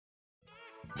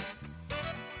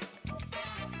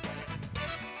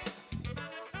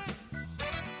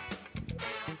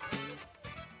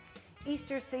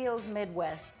Easterseals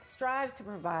Midwest strives to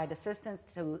provide assistance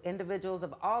to individuals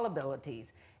of all abilities,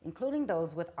 including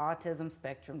those with Autism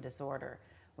Spectrum Disorder.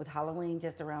 With Halloween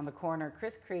just around the corner,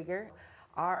 Kris Krieger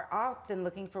are often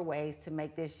looking for ways to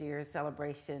make this year's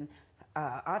celebration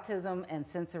autism and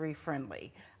sensory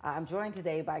friendly. I'm joined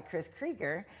today by Kris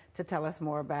Krieger to tell us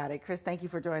more about it. Kris, thank you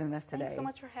for joining us today. Thanks so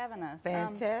much for having us.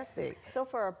 Fantastic. So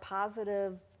for a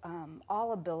positive,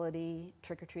 all-ability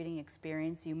trick-or-treating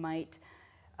experience, you might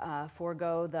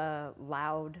forego the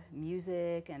loud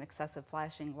music and excessive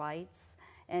flashing lights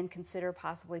and consider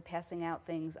possibly passing out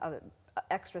things,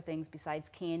 extra things besides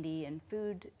candy and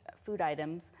food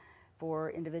items for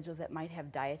individuals that might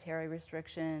have dietary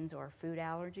restrictions or food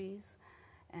allergies.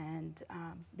 And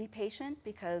be patient,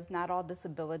 because not all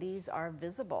disabilities are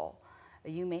visible.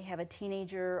 You may have a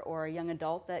teenager or a young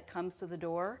adult that comes to the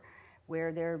door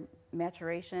where their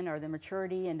maturation or their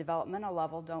maturity and developmental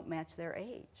level don't match their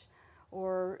age.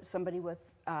 Or somebody with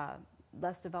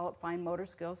less developed fine motor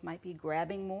skills might be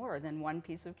grabbing more than one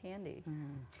piece of candy.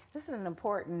 This is an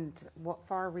important,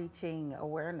 far-reaching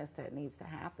awareness that needs to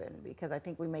happen, because I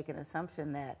think we make an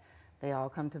assumption that they all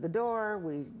come to the door,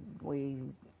 we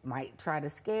might try to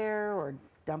scare or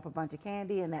dump a bunch of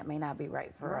candy, and that may not be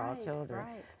right for all children.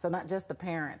 Right. So not just the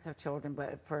parents of children,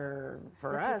 but for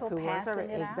us who are serving.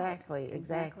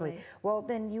 Exactly. Well,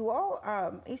 then you all,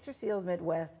 Easterseals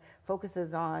Midwest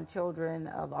focuses on children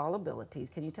of all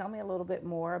abilities. Can you tell me a little bit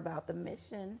more about the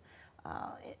mission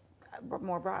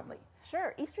more broadly?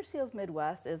 Sure. Easterseals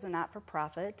Midwest is a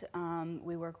not-for-profit.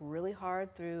 We work really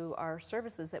hard through our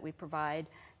services that we provide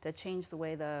to change the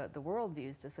way the world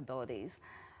views disabilities.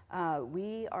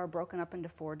 We are broken up into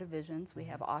 4 divisions. We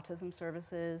have autism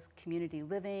services, community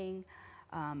living,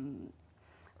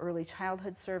 early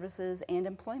childhood services, and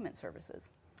employment services.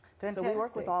 Fantastic. So we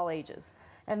work with all ages.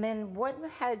 And then what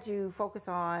had you focus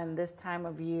on this time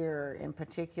of year in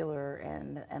particular,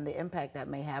 and the impact that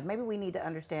may have? Maybe we need to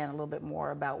understand a little bit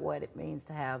more about what it means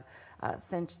to have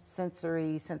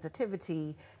sensory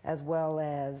sensitivity as well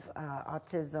as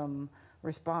autism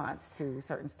response to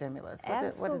certain stimulus.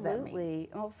 What does that mean?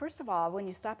 Well, first of all, when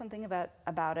you stop and think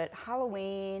about it,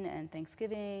 Halloween and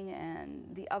Thanksgiving and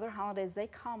the other holidays, they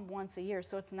come once a year,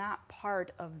 so it's not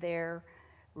part of their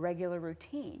regular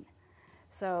routine.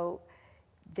 So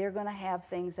they're going to have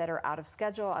things that are out of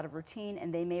schedule, out of routine,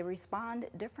 and they may respond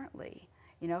differently.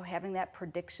 You know, having that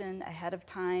prediction ahead of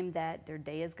time that their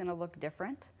day is going to look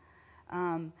different.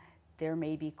 There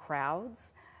may be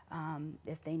crowds.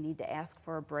 If they need to ask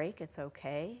for a break, it's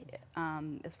okay.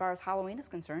 As far as Halloween is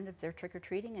concerned, if they're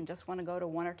trick-or-treating and just want to go to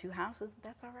 1 or 2 houses,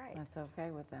 that's all right. That's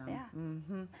okay with them.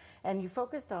 Yeah. And you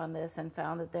focused on this and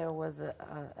found that there was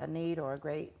a need or a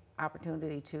great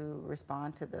opportunity to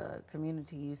respond to the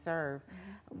community you serve.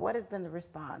 What has been the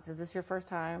response? Is this your first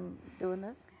time doing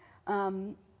this?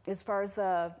 As far as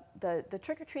the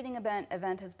trick-or-treating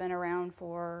event has been around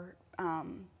for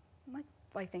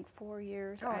I think 4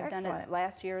 years. Oh, I've done it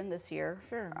last year and this year.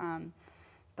 Sure.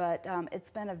 But it's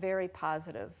been a very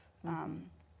positive,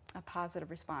 a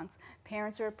positive response.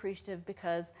 Parents are appreciative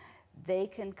because they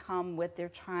can come with their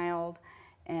child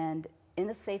and in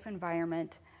a safe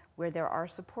environment where there are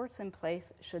supports in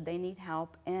place should they need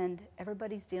help, and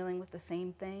everybody's dealing with the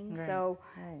same thing. Right. So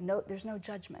there's no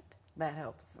judgment. That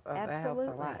helps. Absolutely. That helps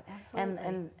a lot.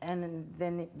 Absolutely. And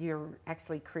then you're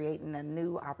actually creating a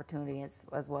new opportunity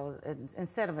as well,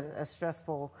 instead of a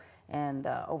stressful and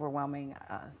overwhelming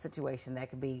situation that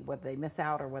could be whether they miss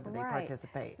out or whether they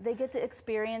participate. They get to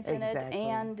experience in it,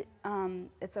 and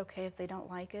it's okay if they don't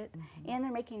like it. And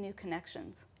they're making new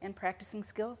connections and practicing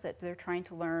skills that they're trying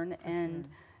to learn and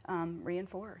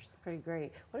reinforce. Pretty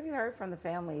great. What have you heard from the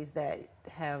families that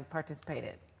have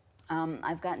participated?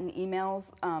 I've gotten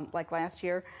emails like last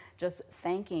year just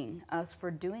thanking us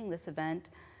for doing this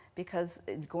event, because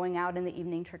going out in the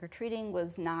evening trick-or-treating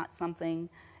was not something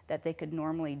that they could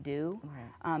normally do.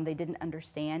 Right. They didn't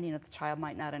understand, you know, the child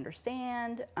might not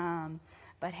understand,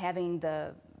 but having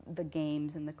the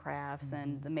games and the crafts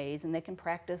and the maze, and they can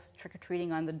practice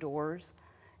trick-or-treating on the doors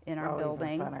in our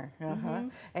building. Even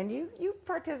funner. And you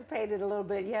participated a little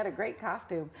bit. You had a great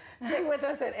costume. Stay with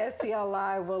us at STL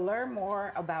Live. We'll learn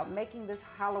more about making this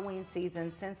Halloween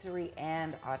season sensory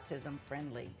and autism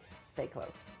friendly. Stay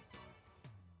close.